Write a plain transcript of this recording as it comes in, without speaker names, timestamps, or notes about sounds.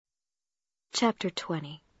Chapter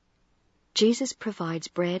 20. Jesus provides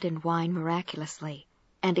bread and wine miraculously,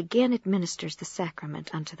 and again administers the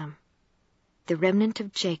sacrament unto them. The remnant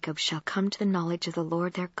of Jacob shall come to the knowledge of the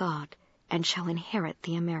Lord their God, and shall inherit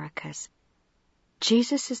the Americas.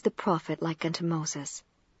 Jesus is the prophet like unto Moses,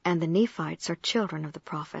 and the Nephites are children of the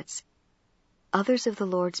prophets. Others of the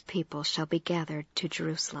Lord's people shall be gathered to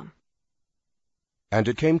Jerusalem. And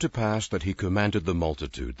it came to pass that he commanded the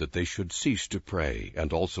multitude that they should cease to pray,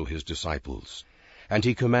 and also his disciples. And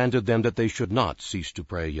he commanded them that they should not cease to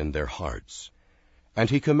pray in their hearts. And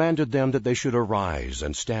he commanded them that they should arise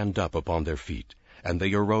and stand up upon their feet. And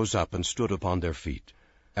they arose up and stood upon their feet.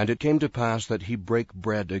 And it came to pass that he brake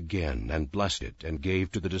bread again, and blessed it, and gave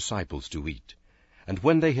to the disciples to eat. And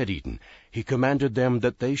when they had eaten, he commanded them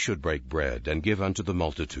that they should break bread, and give unto the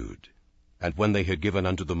multitude. And when they had given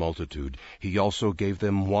unto the multitude, he also gave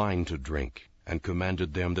them wine to drink, and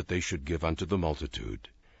commanded them that they should give unto the multitude.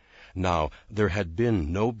 Now there had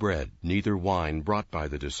been no bread, neither wine brought by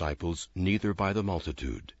the disciples, neither by the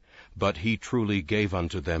multitude. But he truly gave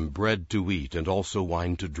unto them bread to eat, and also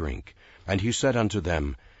wine to drink. And he said unto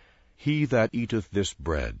them, He that eateth this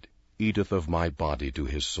bread eateth of my body to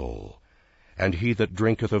his soul. And he that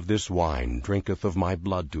drinketh of this wine drinketh of my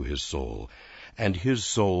blood to his soul. And his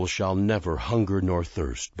soul shall never hunger nor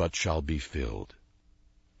thirst, but shall be filled.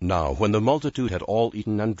 Now when the multitude had all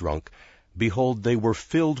eaten and drunk, behold, they were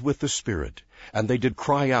filled with the Spirit, and they did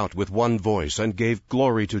cry out with one voice, and gave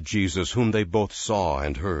glory to Jesus, whom they both saw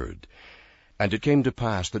and heard. And it came to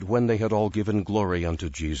pass that when they had all given glory unto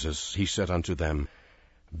Jesus, he said unto them,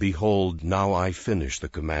 Behold, now I finish the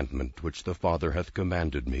commandment which the Father hath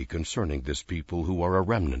commanded me concerning this people, who are a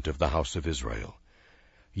remnant of the house of Israel.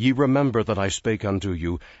 Ye remember that I spake unto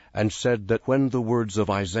you, and said that when the words of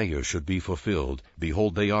Isaiah should be fulfilled,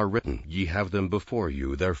 behold, they are written, ye have them before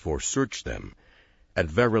you, therefore search them. And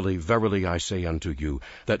verily, verily, I say unto you,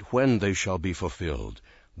 that when they shall be fulfilled,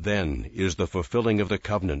 then is the fulfilling of the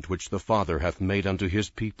covenant which the Father hath made unto his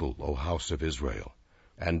people, O house of Israel.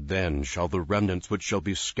 And then shall the remnants which shall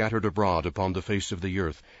be scattered abroad upon the face of the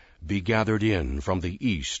earth be gathered in from the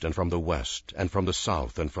east, and from the west, and from the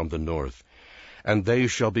south, and from the north. And they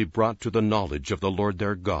shall be brought to the knowledge of the Lord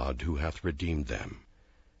their God, who hath redeemed them.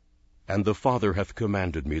 And the Father hath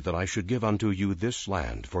commanded me that I should give unto you this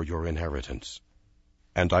land for your inheritance.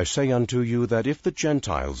 And I say unto you that if the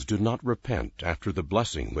Gentiles do not repent after the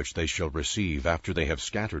blessing which they shall receive after they have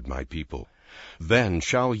scattered my people, then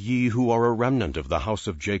shall ye who are a remnant of the house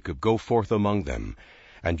of Jacob go forth among them,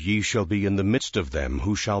 and ye shall be in the midst of them,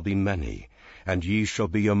 who shall be many. And ye shall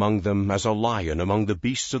be among them as a lion among the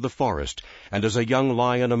beasts of the forest, and as a young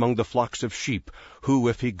lion among the flocks of sheep, who,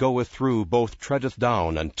 if he goeth through, both treadeth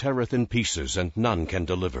down and teareth in pieces, and none can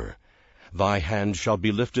deliver. Thy hand shall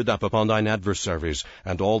be lifted up upon thine adversaries,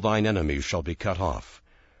 and all thine enemies shall be cut off.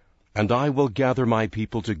 And I will gather my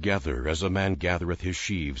people together, as a man gathereth his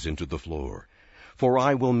sheaves into the floor. For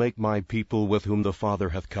I will make my people with whom the Father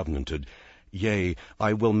hath covenanted, yea,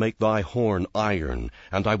 I will make thy horn iron,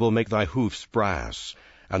 and I will make thy hoofs brass,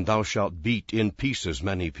 and thou shalt beat in pieces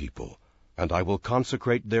many people. And I will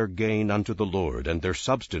consecrate their gain unto the Lord, and their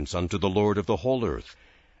substance unto the Lord of the whole earth.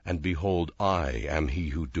 And behold, I am he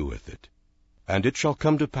who doeth it. And it shall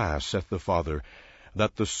come to pass, saith the Father,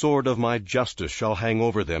 that the sword of my justice shall hang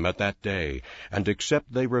over them at that day, and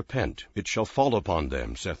except they repent, it shall fall upon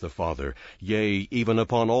them, saith the Father, yea, even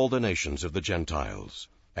upon all the nations of the Gentiles.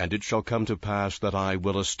 And it shall come to pass that I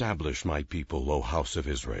will establish my people, O house of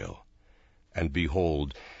Israel. And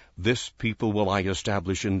behold, this people will I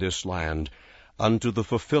establish in this land, unto the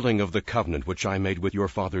fulfilling of the covenant which I made with your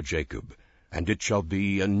father Jacob. And it shall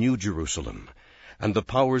be a new Jerusalem. And the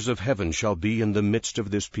powers of heaven shall be in the midst of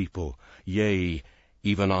this people, yea,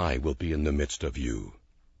 even I will be in the midst of you.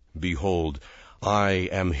 Behold, I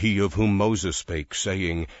am he of whom Moses spake,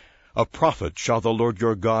 saying, A prophet shall the Lord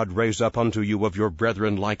your God raise up unto you of your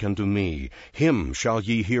brethren like unto me. Him shall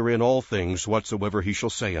ye hear in all things whatsoever he shall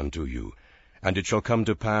say unto you. And it shall come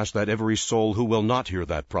to pass that every soul who will not hear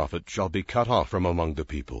that prophet shall be cut off from among the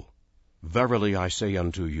people. Verily I say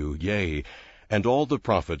unto you, yea, and all the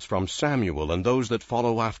prophets from Samuel and those that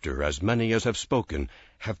follow after, as many as have spoken,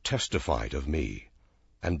 have testified of me.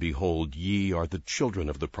 And behold, ye are the children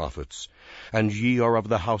of the prophets, and ye are of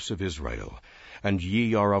the house of Israel, and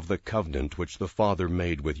ye are of the covenant which the Father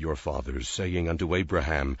made with your fathers, saying unto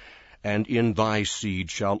Abraham, And in thy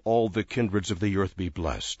seed shall all the kindreds of the earth be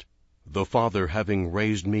blessed. The Father having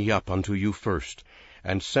raised me up unto you first,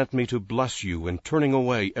 and sent me to bless you in turning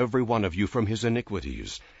away every one of you from his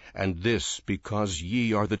iniquities, and this because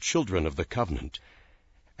ye are the children of the covenant.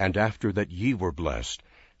 And after that ye were blessed,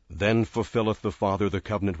 Then fulfilleth the Father the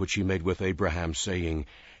covenant which he made with Abraham, saying,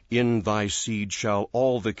 In thy seed shall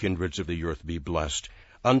all the kindreds of the earth be blessed,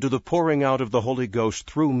 unto the pouring out of the Holy Ghost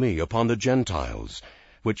through me upon the Gentiles,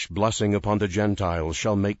 which blessing upon the Gentiles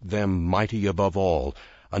shall make them mighty above all,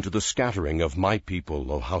 unto the scattering of my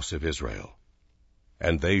people, O house of Israel.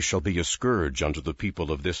 And they shall be a scourge unto the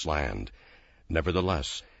people of this land.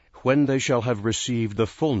 Nevertheless, when they shall have received the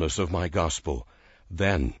fullness of my gospel,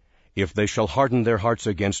 then, if they shall harden their hearts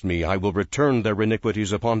against me, I will return their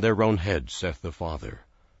iniquities upon their own heads, saith the Father.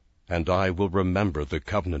 And I will remember the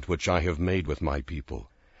covenant which I have made with my people.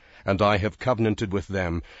 And I have covenanted with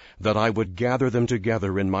them, that I would gather them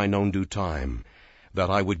together in mine own due time, that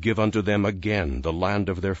I would give unto them again the land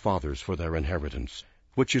of their fathers for their inheritance,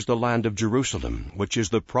 which is the land of Jerusalem, which is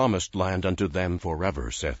the promised land unto them forever,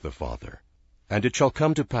 saith the Father. And it shall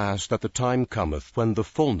come to pass that the time cometh when the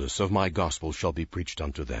fullness of my gospel shall be preached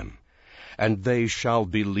unto them. And they shall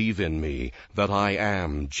believe in me, that I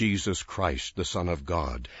am Jesus Christ, the Son of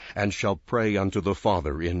God, and shall pray unto the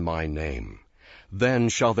Father in my name. Then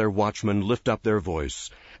shall their watchmen lift up their voice,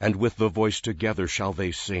 and with the voice together shall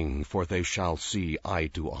they sing, for they shall see eye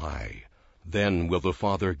to eye. Then will the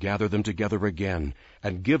Father gather them together again,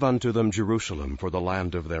 and give unto them Jerusalem for the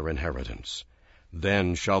land of their inheritance.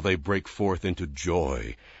 Then shall they break forth into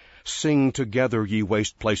joy. Sing together, ye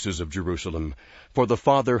waste places of Jerusalem, for the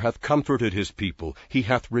Father hath comforted his people, he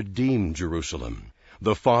hath redeemed Jerusalem.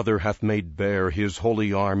 The Father hath made bare his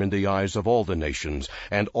holy arm in the eyes of all the nations,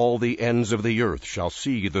 and all the ends of the earth shall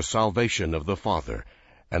see the salvation of the Father.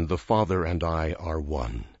 And the Father and I are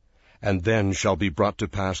one. And then shall be brought to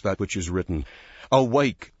pass that which is written,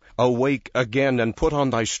 Awake, awake again, and put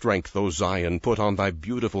on thy strength, O Zion, put on thy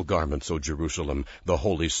beautiful garments, O Jerusalem, the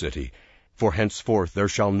holy city. For henceforth there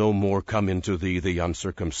shall no more come into thee the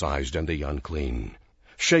uncircumcised and the unclean.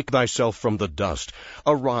 Shake thyself from the dust.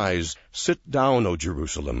 Arise, sit down, O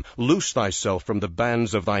Jerusalem. Loose thyself from the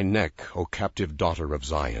bands of thy neck, O captive daughter of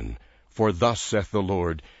Zion. For thus saith the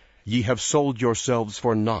Lord, Ye have sold yourselves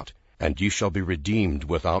for naught, and ye shall be redeemed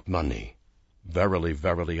without money. Verily,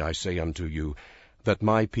 verily, I say unto you, that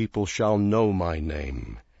my people shall know my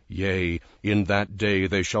name. Yea, in that day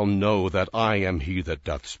they shall know that I am he that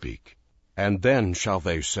doth speak. And then shall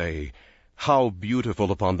they say, How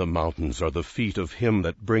beautiful upon the mountains are the feet of him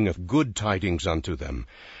that bringeth good tidings unto them,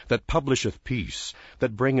 that publisheth peace,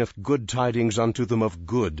 that bringeth good tidings unto them of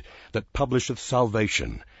good, that publisheth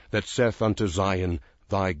salvation, that saith unto Zion,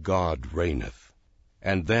 Thy God reigneth.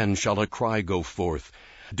 And then shall a cry go forth,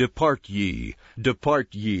 Depart ye,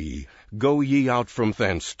 go ye out from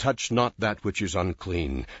thence, touch not that which is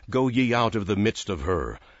unclean, go ye out of the midst of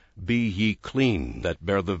her. Be ye clean that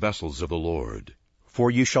bear the vessels of the Lord.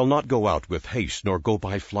 For ye shall not go out with haste, nor go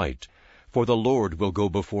by flight. For the Lord will go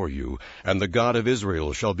before you, and the God of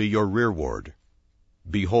Israel shall be your rearward.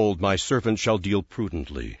 Behold, my servant shall deal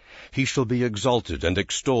prudently. He shall be exalted and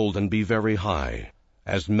extolled and be very high.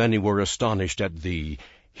 As many were astonished at thee,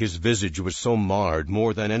 his visage was so marred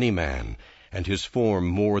more than any man, and his form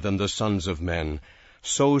more than the sons of men.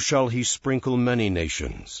 So shall he sprinkle many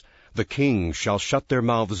nations. The kings shall shut their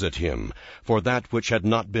mouths at him, for that which had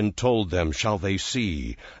not been told them shall they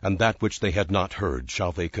see, and that which they had not heard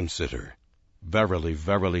shall they consider. Verily,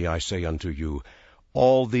 verily, I say unto you,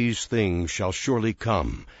 all these things shall surely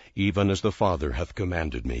come, even as the Father hath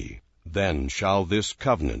commanded me. Then shall this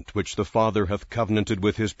covenant which the Father hath covenanted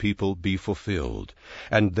with his people be fulfilled.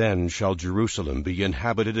 And then shall Jerusalem be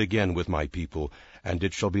inhabited again with my people, and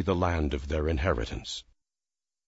it shall be the land of their inheritance.